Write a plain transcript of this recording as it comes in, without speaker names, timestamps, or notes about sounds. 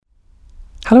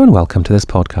Hello and welcome to this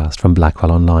podcast from Blackwell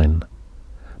Online.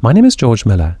 My name is George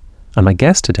Miller, and my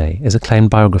guest today is acclaimed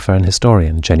biographer and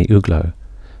historian Jenny Uglow,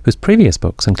 whose previous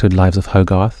books include Lives of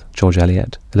Hogarth, George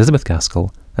Eliot, Elizabeth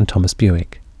Gaskell, and Thomas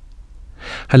Bewick.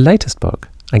 Her latest book,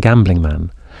 A Gambling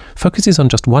Man, focuses on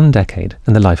just one decade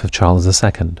in the life of Charles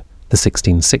II, the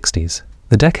 1660s,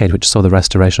 the decade which saw the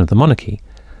restoration of the monarchy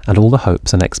and all the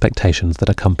hopes and expectations that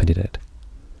accompanied it.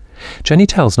 Jenny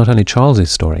tells not only Charles's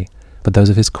story, but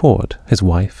those of his court, his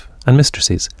wife and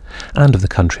mistresses, and of the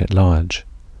country at large.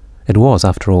 It was,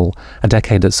 after all, a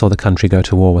decade that saw the country go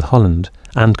to war with Holland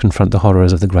and confront the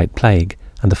horrors of the Great Plague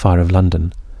and the Fire of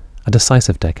London, a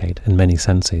decisive decade in many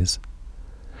senses.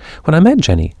 When I met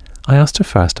Jenny, I asked her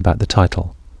first about the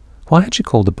title. Why had she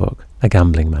called the book A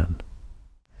Gambling Man?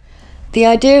 The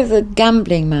idea of the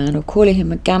gambling man, or calling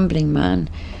him a gambling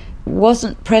man,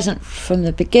 wasn't present from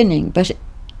the beginning, but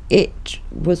it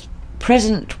was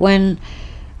present when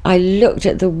I looked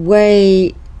at the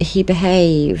way he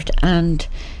behaved and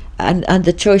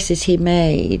the choices he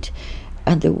made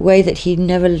and the way that he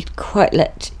never quite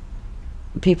let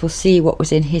people see what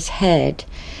was in his head.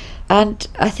 And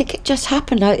I think it just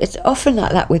happened. It's often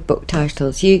like that with book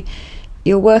titles.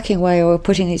 You're working away or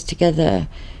putting these together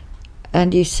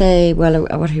and you say, well,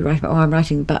 what are you writing about? Oh, I'm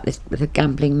writing about this with a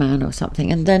gambling man or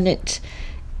something, and then it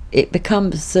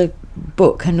becomes the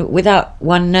book, and without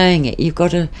one knowing it, you've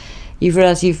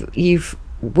realised you've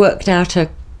worked out a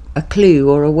clue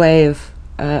or a way of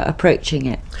approaching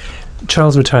it.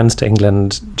 Charles returns to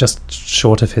England just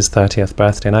short of his 30th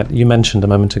birthday, and you mentioned a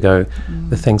moment ago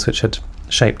the things which had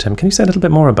shaped him. Can you say a little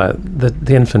bit more about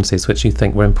the influences which you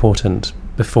think were important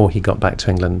before he got back to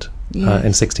England in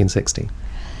 1660?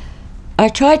 I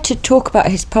tried to talk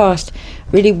about his past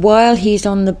really while he's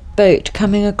on the boat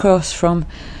coming across from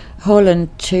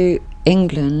Holland to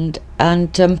England,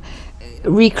 and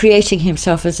recreating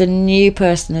himself as a new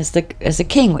person, as a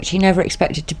king, which he never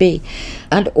expected to be,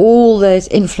 and all those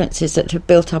influences that have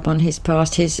built up on his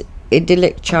past, his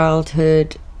idyllic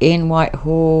childhood in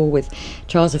Whitehall with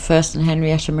Charles I and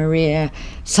Henrietta Maria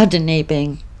suddenly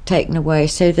being taken away.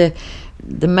 So the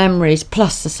memories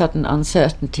plus the sudden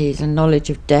uncertainties and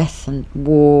knowledge of death and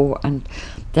war, and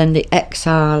then the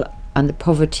exile and the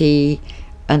poverty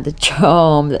and the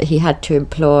charm that he had to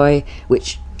employ,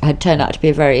 which had turned out to be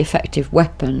a very effective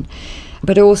weapon.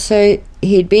 But also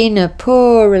he'd been a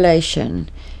poor relation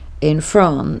in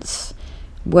France,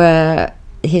 where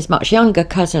his much younger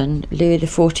cousin Louis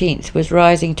XIV was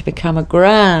rising to become a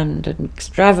grand and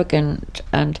extravagant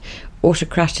and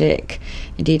autocratic,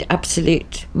 indeed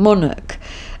absolute monarch.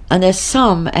 And there's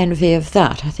some envy of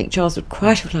that. I think Charles would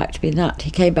quite have liked to be that.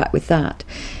 He came back with that.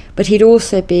 But he'd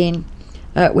also been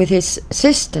with his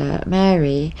sister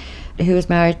Mary, who was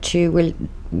married to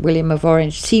William of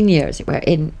Orange Senior, as it were,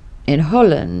 in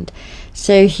Holland.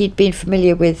 So he'd been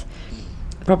familiar with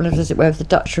problems, as it were, of the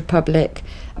Dutch Republic,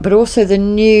 but also the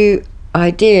new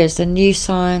ideas, the new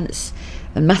science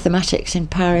and mathematics in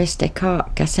Paris,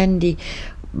 Descartes, Gassendi,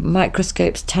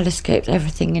 microscopes, telescopes,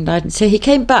 everything in Leiden. So he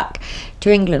came back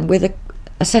to England with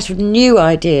a set of new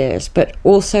ideas, but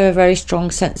also a very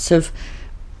strong sense of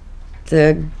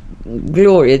the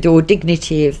glory or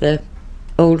dignity of the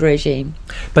old regime.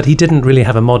 But he didn't really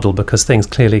have a model, because things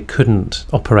clearly couldn't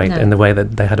operate in the way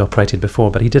that they had operated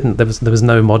before. But he didn't. There was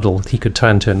no model he could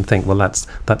turn to and think, well, that's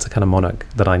a kind of monarch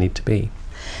that I need to be.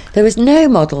 There was no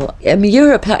model. I mean,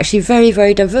 Europe actually very,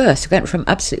 very diverse. It went from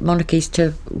absolute monarchies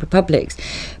to republics.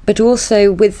 But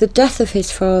also with the death of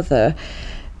his father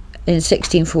in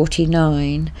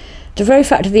 1649, the very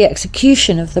fact of the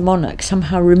execution of the monarch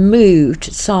somehow removed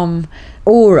some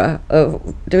aura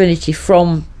of divinity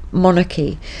from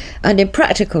monarchy. And in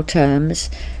practical terms,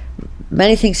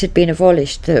 many things had been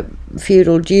abolished, the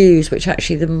feudal dues, which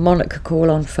actually the monarch could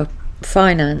call on for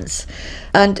finance.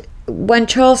 And when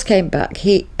Charles came back,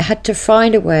 he had to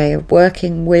find a way of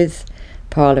working with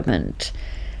Parliament,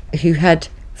 who had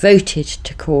voted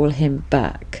to call him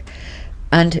back,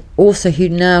 and also who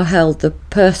now held the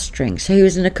purse strings. So he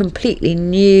was in a completely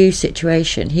new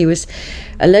situation. He was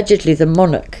allegedly the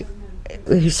monarch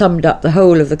who summed up the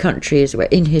whole of the country, as it were,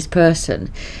 in his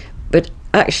person, but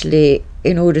actually,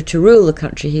 in order to rule the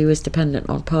country, he was dependent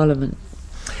on Parliament.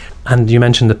 And you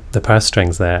mentioned the purse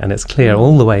strings there, and it's clear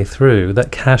all the way through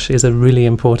that cash is a really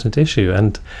important issue,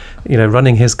 and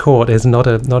running his court is not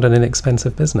an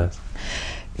inexpensive business.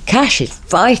 Cash is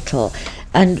vital,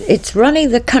 and it's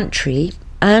running the country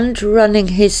and running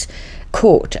his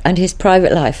court and his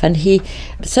private life. And he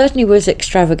certainly was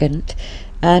extravagant,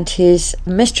 and his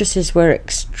mistresses were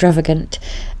extravagant,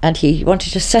 and he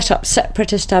wanted to set up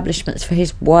separate establishments for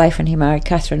his wife, and he married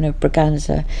Catherine of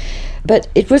Braganza. But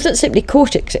it wasn't simply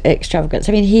court extravagance.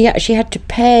 I mean, he actually had to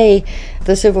pay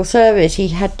the civil service, he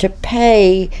had to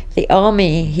pay the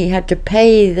army, he had to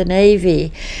pay the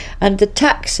navy, and the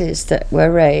taxes that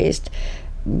were raised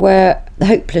were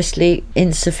hopelessly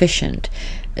insufficient.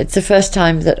 It's the first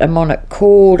time that a monarch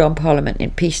called on Parliament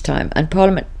in peacetime, and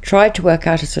Parliament tried to work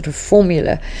out a sort of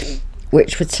formula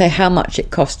which would say how much it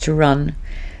cost to run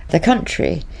the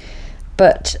country.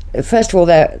 But first of all,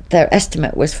 their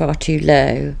estimate was far too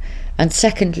low, and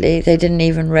secondly, they didn't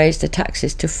even raise the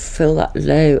taxes to fill that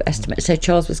low estimate. So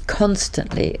Charles was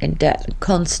constantly in debt,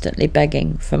 constantly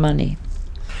begging for money.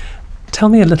 Tell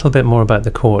me a little bit more about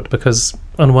the court, because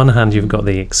on one hand you've got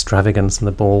the extravagance and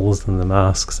the balls and the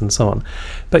masks and so on,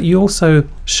 but you also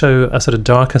show a sort of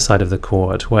darker side of the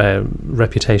court where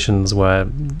reputations were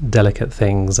delicate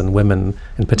things, and women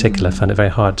in particular found it very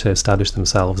hard to establish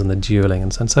themselves, and the duelling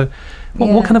and so on. So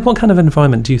what kind of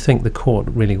environment do you think the court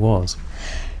really was?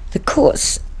 The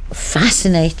court's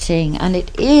fascinating, and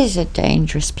it is a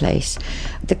dangerous place.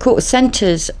 The court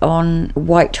centres on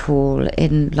Whitehall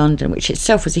in London, which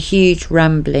itself was a huge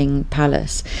rambling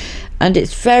palace, and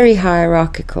it's very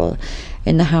hierarchical.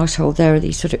 In the household there are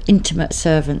these sort of intimate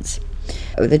servants,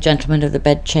 the gentlemen of the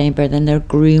bedchamber, and then there are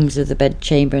grooms of the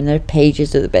bedchamber, and there are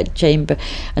pages of the bedchamber,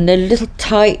 and they're little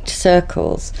tight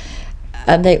circles,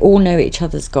 and they all know each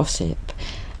other's gossip.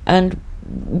 And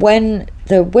when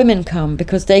the women come,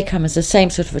 because they come as the same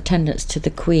sort of attendants to the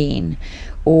Queen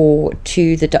or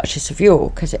to the Duchess of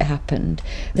York, as it happened,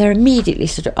 they're immediately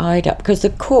sort of eyed up, because the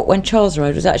court, when Charles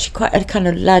arrived, was actually quite a kind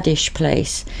of laddish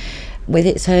place with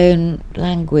its own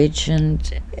language.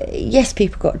 And yes,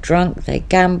 people got drunk, they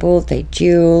gambled, they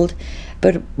duelled,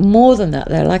 but more than that,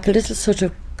 they're like a little sort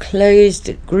of closed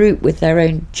group with their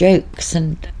own jokes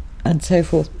and so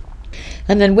forth.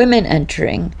 And then women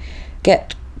entering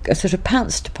get sort of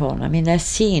pounced upon. I mean, they're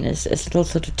seen as little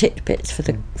sort of titbits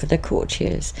for the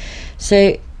courtiers.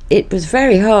 So it was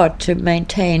very hard to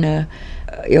maintain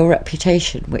your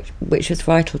reputation, which was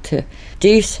vital to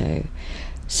do so.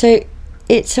 So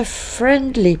it's a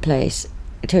friendly place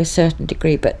to a certain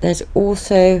degree, but there's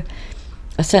also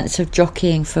a sense of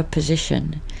jockeying for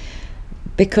position,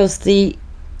 because the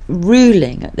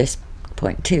ruling at this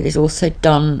point too is also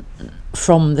done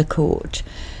from the court.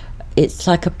 It's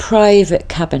like a private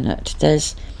cabinet.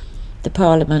 There's the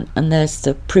Parliament and there's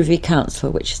the Privy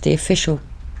Council, which is the official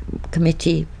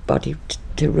committee body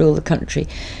to rule the country.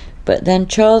 But then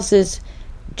Charles's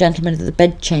gentlemen of the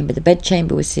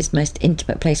bedchamber was his most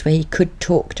intimate place where he could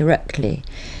talk directly.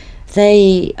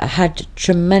 They had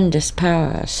tremendous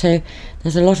power, so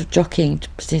there's a lot of jockeying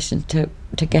position to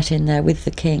get in there with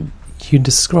the king. You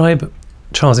describe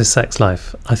Charles's sex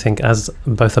life, I think, as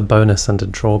both a bonus and a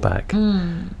drawback.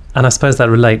 And I suppose that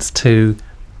relates to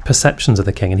perceptions of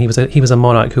the king. And he was a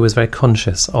monarch who was very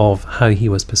conscious of how he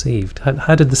was perceived.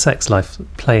 How did the sex life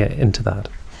play into that?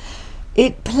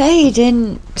 It played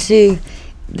into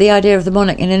the idea of the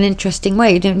monarch in an interesting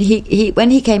way. He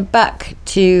when he came back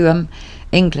to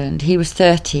England, he was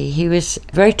 30. He was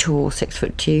very tall,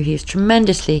 6'2". He was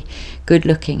tremendously good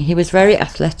looking. He was very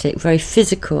athletic, very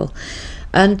physical.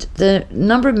 And the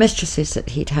number of mistresses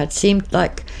that he'd had seemed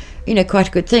like, quite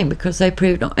a good thing, because they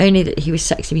proved not only that he was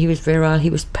sexy, he was virile, he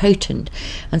was potent,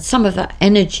 and some of that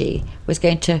energy was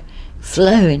going to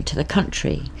flow into the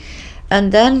country.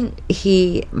 And then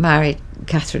he married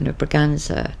Catherine of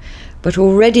Braganza, but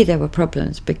already there were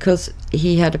problems, because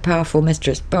he had a powerful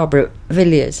mistress, Barbara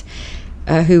Villiers,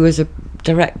 who was a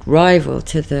direct rival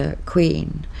to the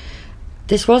Queen.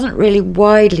 This wasn't really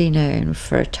widely known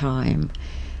for a time,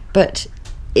 but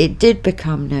it did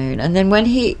become known. And then when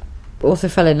he also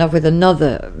fell in love with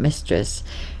another mistress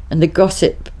and the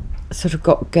gossip sort of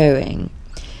got going,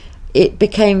 it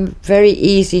became very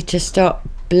easy to start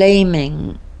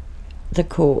blaming the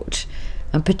court,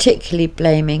 and particularly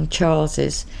blaming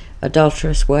Charles's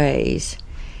adulterous ways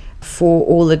for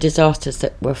all the disasters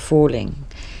that were falling,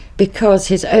 because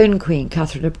his own queen,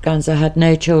 Catherine of Braganza, had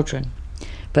no children,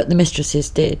 but the mistresses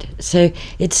did. So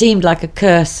it seemed like a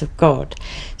curse of God.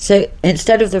 So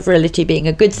instead of the virility being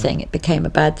a good thing, it became a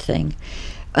bad thing.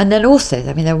 And then also,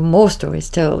 there were more stories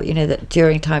still, that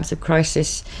during times of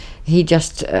crisis, he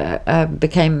just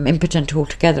became impotent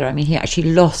altogether. He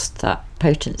actually lost that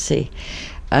potency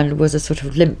and was a sort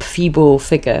of limp, feeble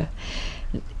figure.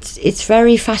 It's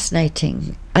very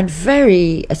fascinating and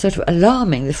very sort of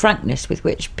alarming, the frankness with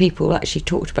which people actually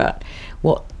talked about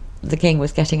what the king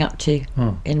was getting up to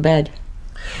in bed.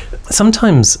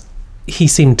 Sometimes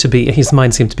his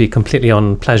mind seemed to be completely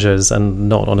on pleasures and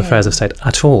not on affairs of state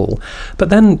at all. But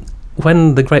then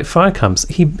when the Great Fire comes,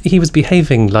 he was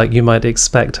behaving like you might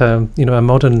expect a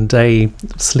modern day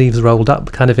sleeves rolled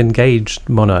up kind of engaged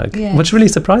monarch, which really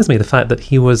surprised me, the fact that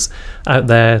he was out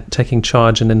there taking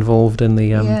charge and involved in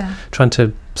the trying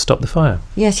to stop the fire.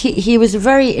 Yes, he was a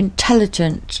very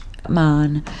intelligent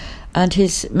man, and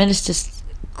his ministers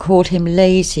called him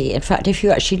lazy. In fact, if you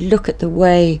actually look at the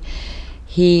way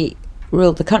he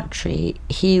ruled the country,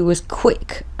 he was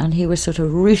quick and he was sort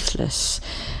of ruthless,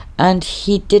 and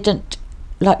he didn't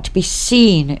like to be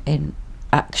seen in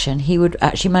action. He would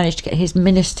actually manage to get his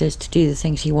ministers to do the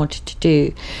things he wanted to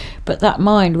do, but that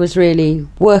mind was really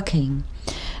working.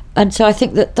 And so I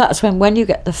think that's when you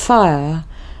get the fire,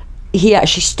 he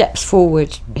actually steps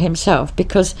forward himself,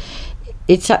 because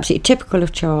it's absolutely typical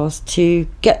of Charles to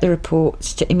get the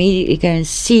reports, to immediately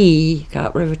go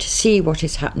upriver to see what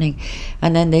is happening,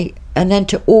 and then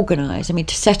to organise. I mean,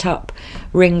 to set up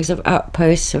rings of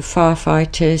outposts of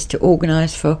firefighters, to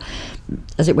organise for,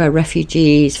 as it were,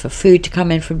 refugees, for food to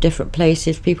come in from different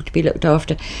places, people to be looked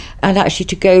after, and actually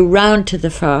to go round to the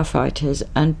firefighters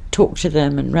and talk to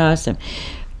them and rouse them.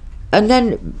 And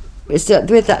then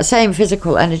with that same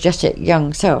physical, energetic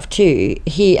young self too,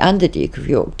 he and the Duke of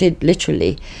York did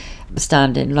literally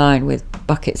stand in line with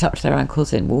buckets up to their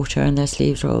ankles in water and their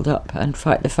sleeves rolled up and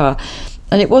fight the fire.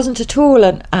 And it wasn't at all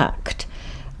an act,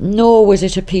 nor was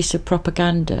it a piece of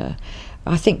propaganda.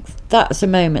 I think that's a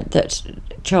moment that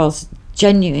Charles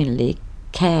genuinely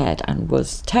cared and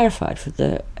was terrified for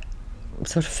the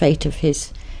sort of fate of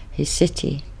his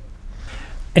city.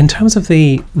 In terms of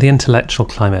the intellectual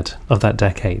climate of that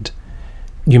decade,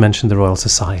 you mentioned the Royal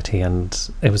Society, and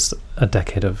it was a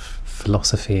decade of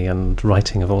philosophy and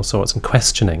writing of all sorts and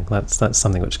questioning. That's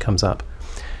something which comes up.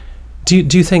 Do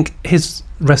you think his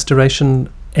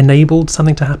restoration enabled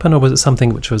something to happen, or was it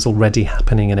something which was already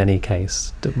happening in any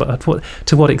case?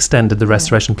 To what extent did the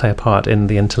restoration play a part in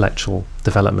the intellectual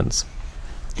developments?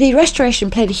 The restoration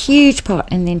played a huge part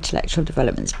in the intellectual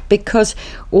developments, because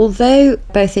although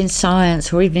both in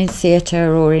science or even in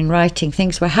theatre or in writing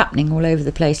things were happening all over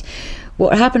the place,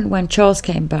 what happened when Charles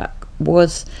came back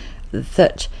was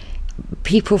that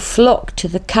people flocked to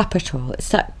the capital. It's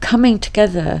that coming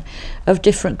together of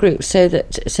different groups, so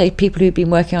that, say, people who'd been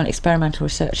working on experimental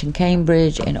research in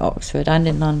Cambridge, in Oxford and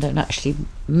in London actually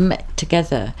met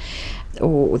together,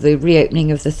 or the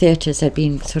reopening of the theatres, had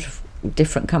been sort of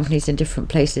different companies in different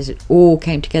places, it all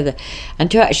came together. And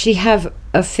to actually have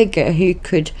a figure who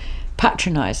could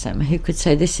patronise them, who could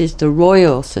say, this is the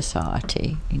Royal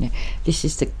Society, this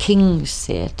is the King's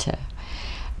Theatre,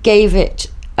 gave it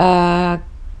a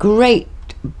great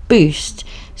boost.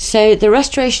 So the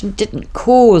restoration didn't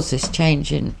cause this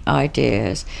change in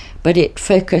ideas, but it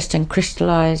focused and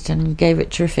crystallised and gave it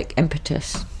terrific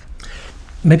impetus.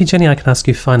 Maybe, Jenny, I can ask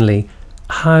you finally,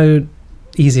 how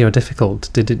easy or difficult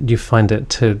did you find it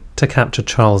to capture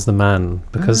Charles the man?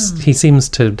 Because he seems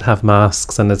to have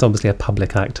masks and is obviously a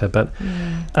public actor, but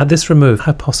at this remove,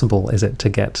 how possible is it to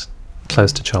get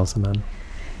close to Charles the man?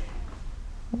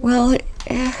 Well,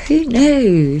 who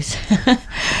knows?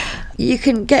 You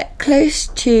can get close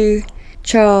to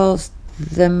Charles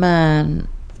the man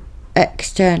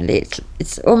externally.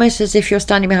 It's almost as if you're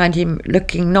standing behind him,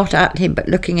 looking not at him but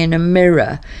looking in a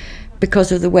mirror,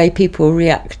 because of the way people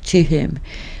react to him.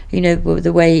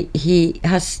 The way he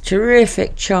has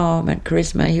terrific charm and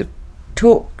charisma. He'll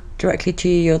talk directly to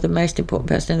you. You're the most important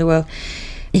person in the world.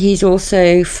 He's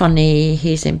also funny.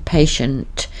 He's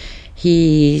impatient.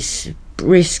 He's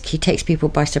brisk. He takes people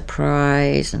by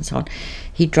surprise and so on.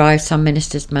 He drives some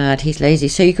ministers mad. He's lazy.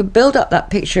 So you can build up that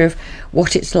picture of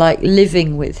what it's like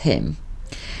living with him.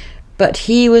 But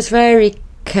he was very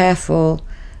careful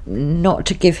not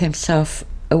to give himself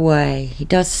away. He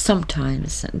does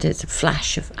sometimes, there's a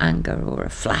flash of anger or a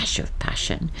flash of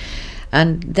passion,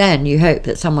 and then you hope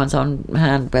that someone's on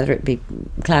hand, whether it be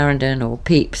Clarendon or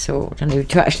Pepys or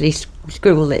to actually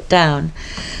scribble it down.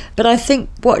 But I think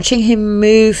watching him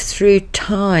move through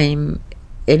time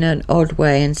in an odd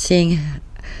way and seeing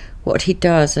what he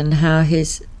does and how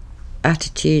his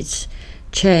attitudes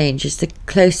change is the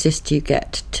closest you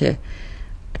get to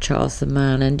Charles the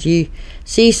man. And you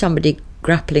see somebody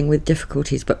grappling with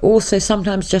difficulties, but also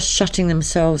sometimes just shutting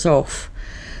themselves off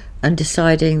and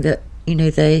deciding that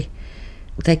they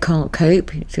can't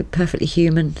cope. It's a perfectly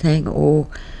human thing, or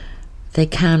they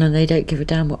can and they don't give a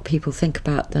damn what people think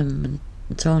about them,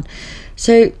 and so on.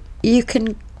 So you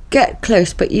can get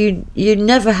close, but you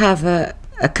never have a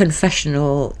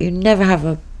confessional. You never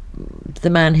have the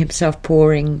man himself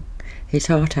pouring his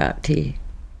heart out to you.